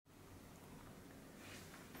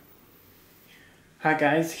Hi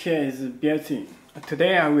guys, here is Belsee.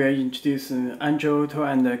 Today I will introduce Android Auto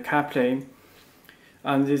and CarPlay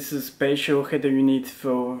on this special header unit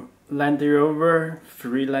for Land Rover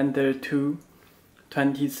Freelander II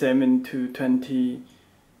 27 to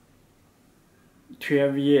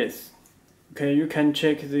 12 years. Okay, you can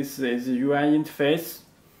check this as UI interface.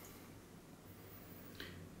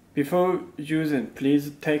 Before using,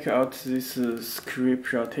 please take out this screen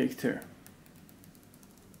protector.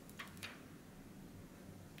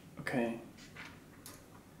 Okay.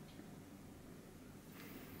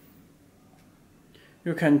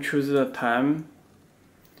 You can choose the time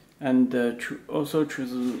and also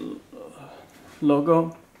choose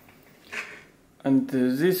logo. And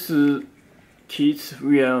this kit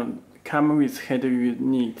will come with header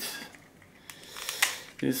unit.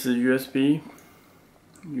 This is USB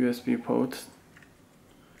port.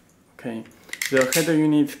 Okay, the header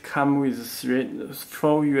unit come with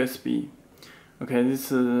 4 USB. Okay, this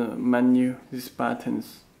menu, these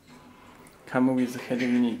buttons come with header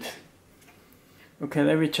unit. Okay,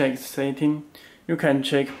 let me check setting. You can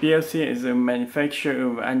check Belsee is a manufacturer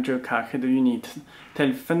of Android car header unit.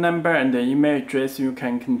 Telephone number and the email address you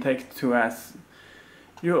can contact to us.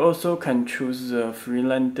 You also can choose the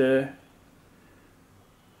Freelander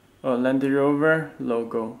or Land Rover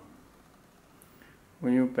logo.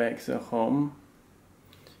 When you back the home,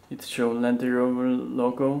 it shows Land Rover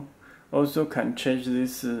logo. Also can change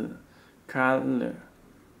this color.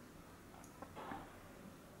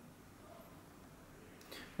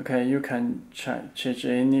 Okay, you can change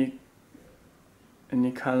any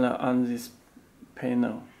color on this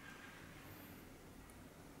panel.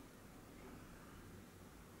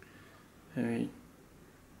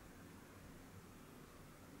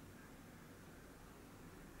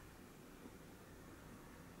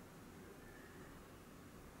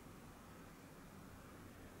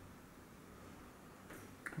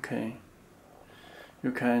 Okay,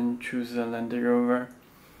 you can choose the Land Rover.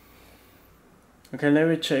 Okay, let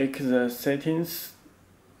me check the settings.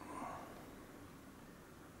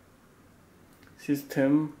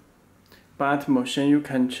 System, but motion you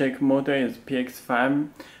can check model is PX5.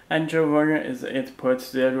 Android version is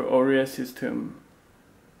 8.0 oreo system.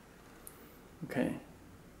 Okay.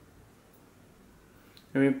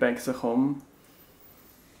 Let me back the home.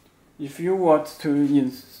 If you want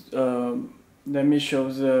to let me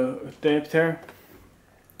show the adapter.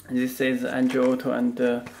 This is Android Auto and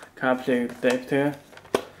CarPlay adapter.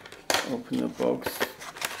 Open the box.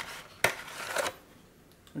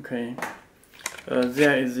 Okay.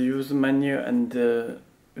 There is use menu and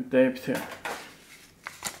adapter.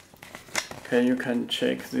 Okay, you can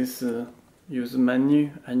check this use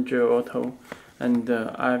menu, Android Auto and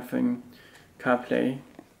iPhone CarPlay.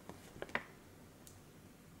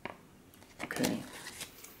 Okay.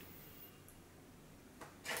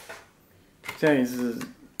 There is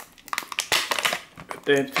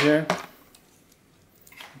adapter.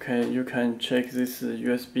 Okay, you can check this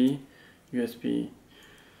USB.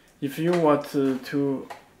 If you want to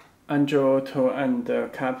Android Auto and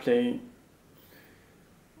CarPlay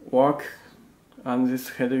work on this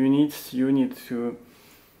header unit, you need to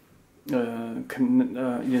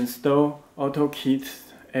install AutoKit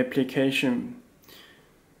application.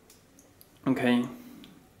 Okay.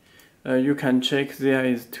 You can check there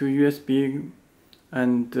is 2 USB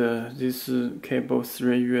and this cable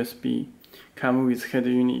 3 USB come with header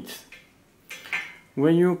unit.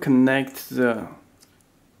 When you connect the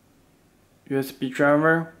USB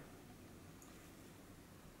driver,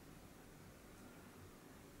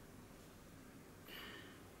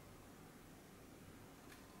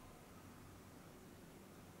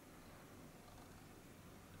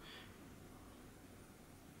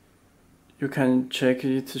 you can check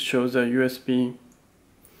it shows the USB,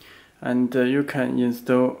 and you can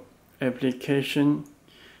install application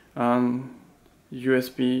on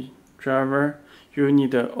USB driver. You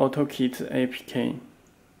need the AutoKit APK.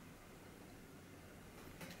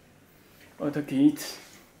 AutoKit,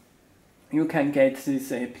 you can get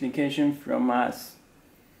this application from us.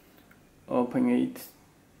 Open it.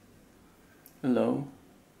 Allow.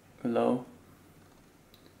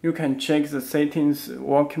 You can check the settings.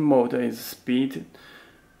 Working mode is speed,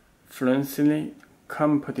 fluency,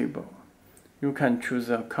 compatible. You can choose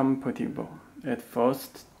a compatible at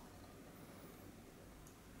first.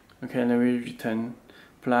 Okay, let me return.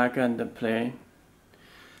 Plug and play.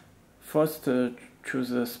 First, choose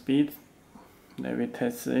the speed. Let me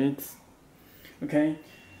test it. Okay.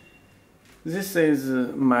 This is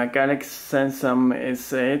my Galaxy Samsung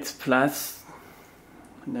S8 Plus.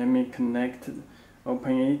 Let me connect.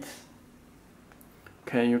 Open it.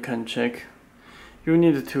 Okay, you can check. You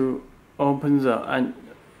need to open the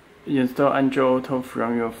install Android Auto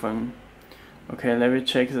from your phone. Okay, let me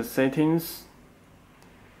check the settings.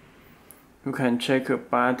 You can check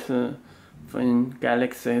about phone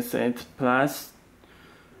Galaxy S8 Plus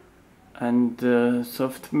and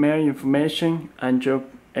software information, Android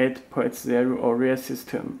 8.0 Oreo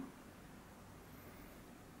system.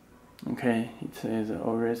 Okay, it is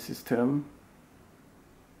Oreo system.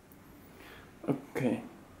 Okay,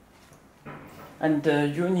 and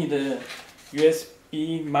you need a USB.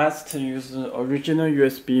 Must use original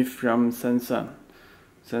USB from Samsung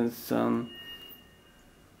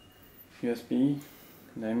USB.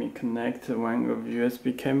 Let me connect one of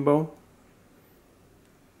USB cable.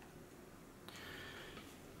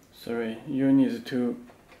 Sorry, you need to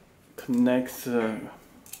connect the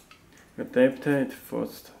adapter at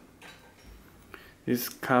first. This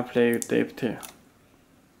CarPlay adapter.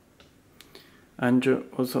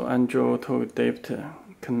 Also Android Auto adapter.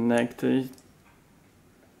 Connect it.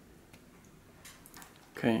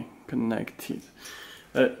 Okay, connected.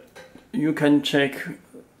 You can check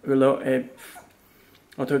below app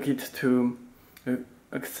AutoKit to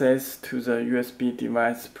access to the USB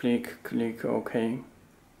device. Click OK.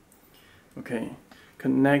 Okay,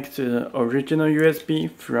 connect the original USB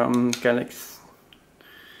from Galaxy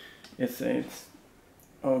S8.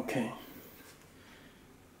 Okay.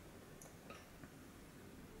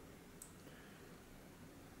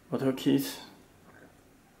 AutoKit.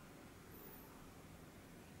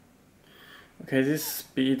 Okay, this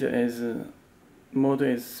speed is mode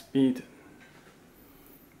is speed.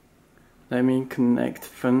 Let me connect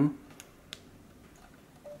phone.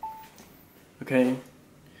 Okay,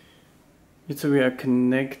 it's we are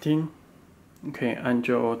connecting. Okay,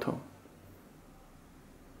 Android Auto.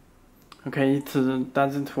 Okay, it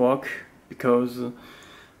doesn't work because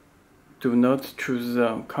do not choose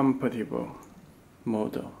the compatible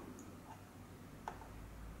model.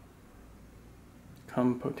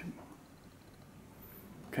 Compatible.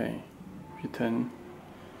 Okay, return.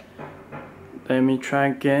 Let me try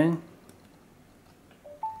again.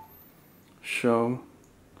 Show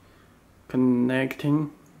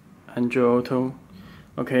connecting Android Auto.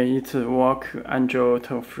 Okay, it work Android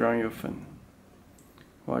Auto from your phone.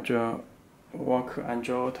 Work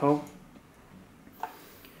Android Auto.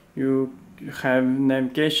 You have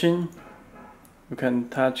navigation. You can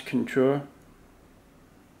touch control.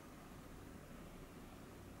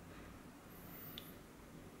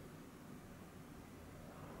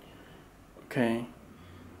 Okay,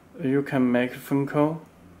 you can make phone call.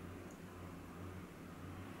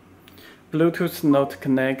 Bluetooth not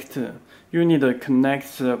connect. You need to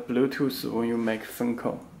connect the Bluetooth when you make phone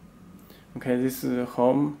call. Okay, this is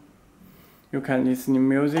home. You can listen to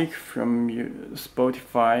music from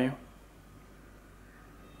Spotify.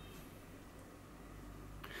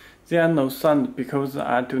 There are no sound because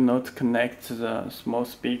I do not connect the small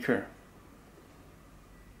speaker.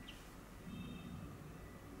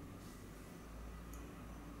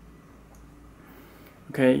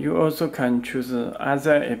 Okay, you also can choose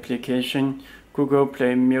other application, Google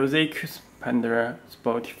Play Music, Pandora,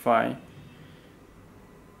 Spotify.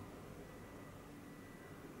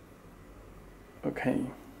 Okay,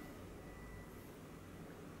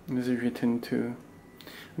 this is written to.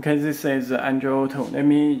 Okay, this is Android Auto. Let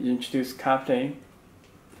me introduce CarPlay.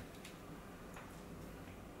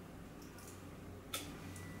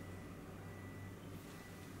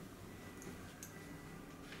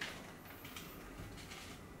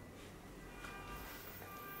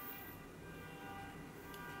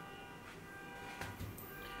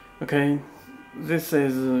 Okay, this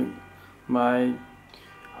is my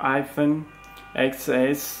iPhone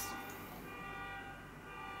XS.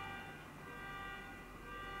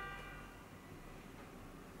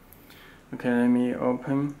 Okay, let me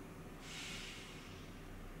open.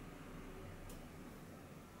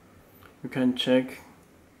 You can check.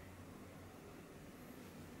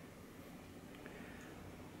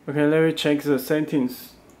 Okay, let me check the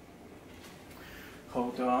settings.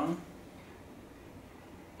 Hold on.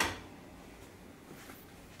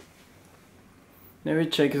 Let me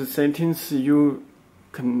check the settings. You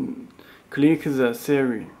can click the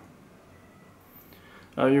Siri.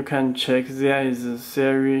 You can check there is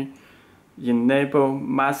Siri enable,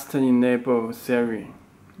 must enable Siri.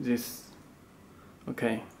 This.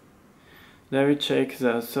 Okay. Let me check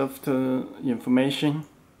the software information.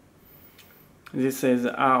 This is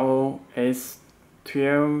ROS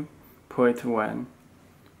 12.1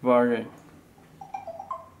 version.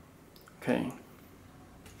 Okay.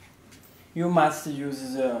 You must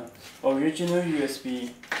use the original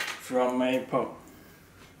USB from Apple.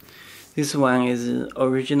 This one is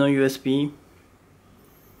original USB.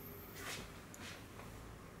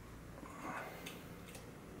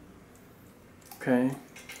 Okay,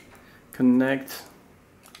 connect.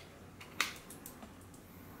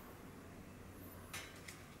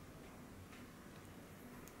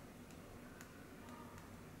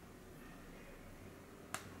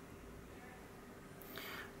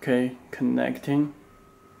 Okay, connecting.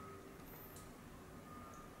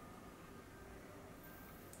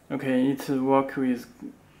 Okay, it works with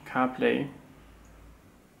CarPlay.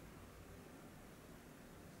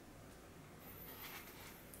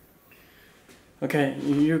 Okay,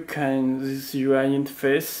 you can, this UI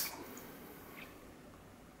interface.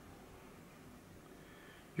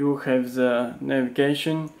 You have the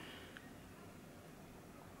navigation.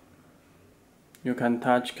 You can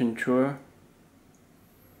touch control.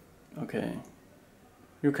 Okay,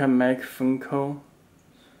 you can make phone call.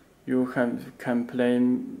 You can play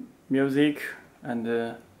music and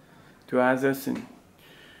do other things.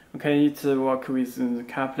 Okay, it works with the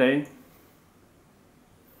CarPlay.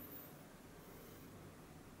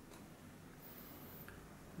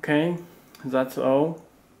 Okay, that's all.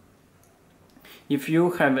 If you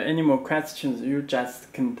have any more questions, you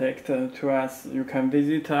just contact to us. You can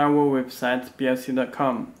visit our website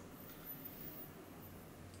belsee.com,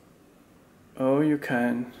 or you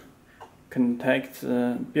can contact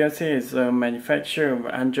Belsee is a manufacturer of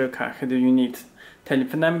Android car header unit.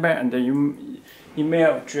 Telephone number and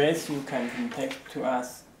email address you can contact to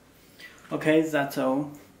us. Okay, that's all.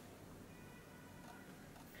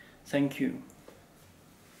 Thank you.